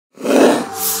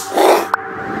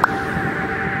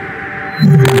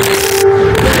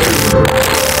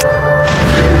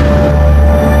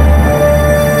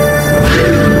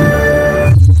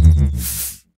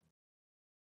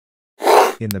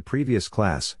the previous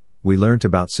class, we learnt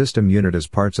about system unit as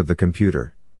parts of the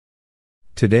computer.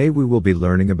 Today we will be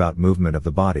learning about movement of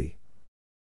the body.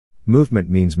 Movement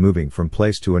means moving from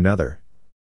place to another.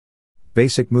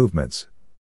 Basic movements: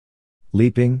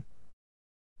 leaping,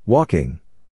 walking,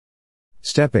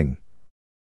 stepping,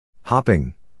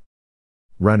 hopping,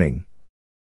 running.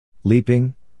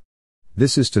 Leaping.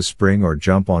 This is to spring or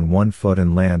jump on one foot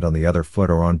and land on the other foot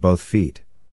or on both feet.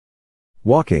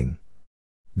 Walking.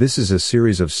 This is a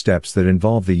series of steps that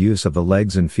involve the use of the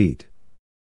legs and feet.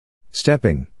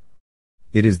 Stepping.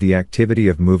 It is the activity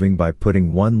of moving by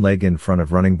putting one leg in front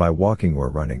of running by walking or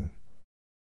running.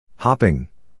 Hopping.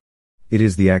 It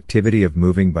is the activity of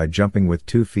moving by jumping with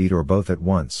 2 feet or both at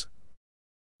once.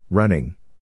 Running.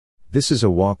 This is a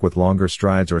walk with longer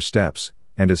strides or steps,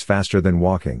 and is faster than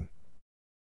walking.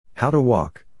 How to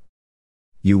walk.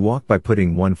 You walk by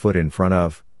putting one foot in front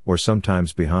of, or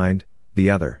sometimes behind, the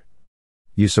other.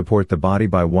 You support the body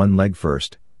by one leg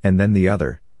first, and then the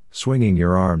other, swinging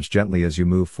your arms gently as you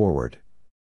move forward.